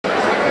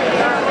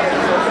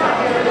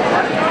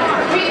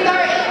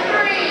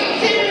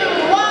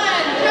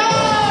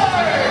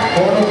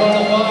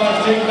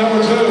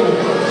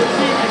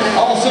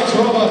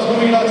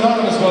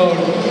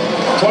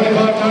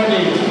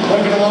25-90,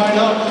 looking to line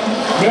up.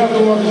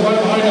 Miracle Workers right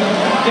behind him.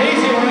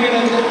 Daisy running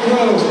it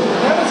through.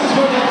 Nemesis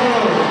running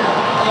through.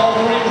 All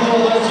three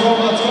blue lights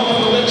robots up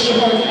a bit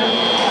short.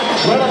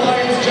 Red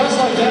Alliance just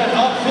like that,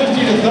 up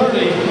 50 to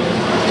 30.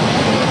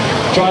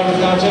 Drivers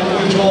now taking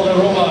control of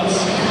their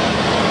robots.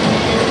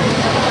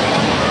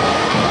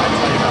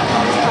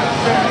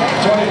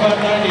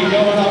 25-90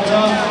 going up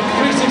top.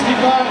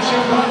 365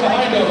 should run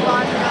behind him.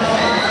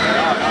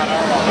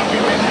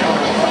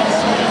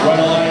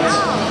 Red Alliance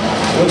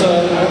with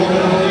a little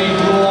bit of a lead.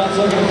 Blue Alliance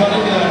looking to cut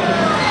into that.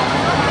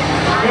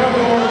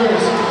 Miracle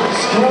Workers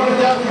scoring it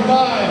down for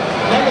 5.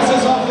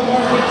 Nemesis off the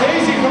mark with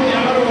Daisy from the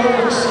outer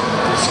works.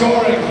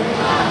 Scoring.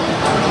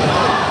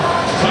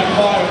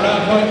 10-5, not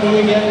quite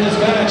moving yet in this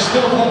match.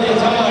 Still plenty of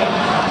time.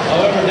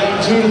 However,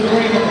 down 2 to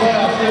 3 in the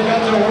playoffs. They've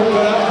got their work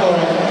cut out for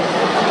them.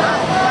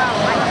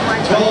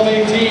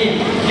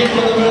 12-18. Getting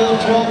to the middle of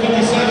 12-57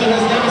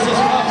 as Nemesis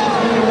pops it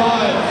through to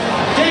 5.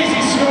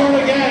 Daisy scoring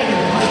again.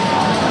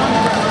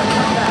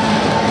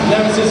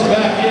 Nemesis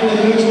back into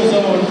the neutral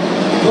zone.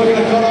 Looking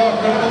to cut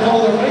off, grab the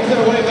ball, make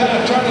their way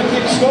back, trying to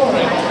keep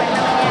scoring.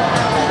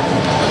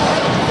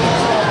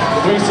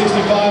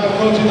 365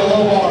 approaching the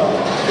low bar.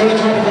 Going to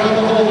try to grab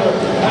the boulder.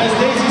 As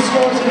Daisy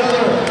scores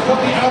another from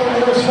the outer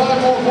works, 5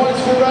 more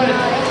points for Red.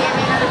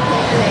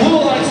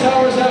 Blue Alliance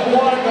Tower's at 1,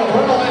 but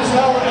Red Alliance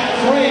Tower at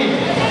 3.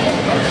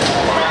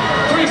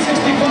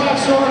 365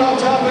 scoring on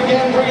top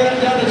again, bringing it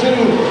down to 2.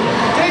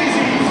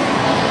 Daisy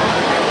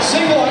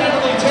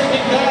single-handedly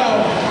taking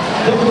down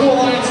the Blue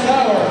Alliance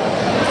Tower.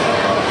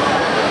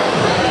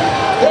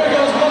 There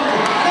goes one.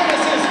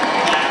 Nemesis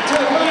back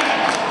to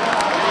back.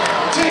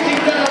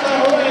 Taking down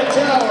that red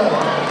tower.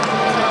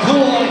 Blue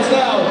Alliance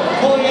now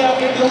pulling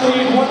out into the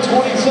lead,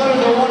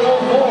 127 to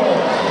 104.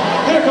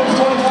 Here comes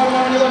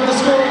 25-9, looking to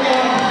score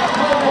again.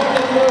 No point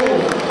through.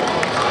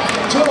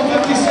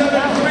 12:57,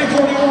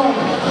 3:41.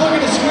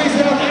 Looking to squeeze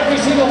down every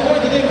single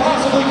point that they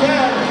possibly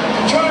can.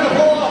 Trying to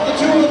pull off the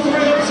 2 of the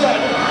 3 upset.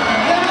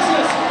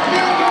 Nemesis,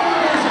 Miracle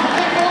Workers,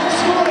 they both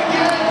score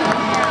again.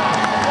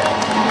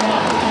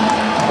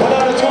 1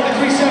 out of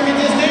 23 seconds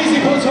as Daisy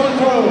puts one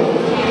through.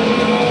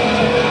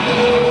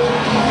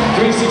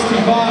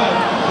 365,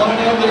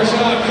 lining up their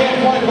shot, can't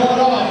quite pull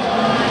it off.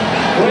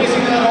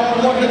 Raising that arm,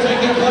 looking to take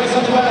their play.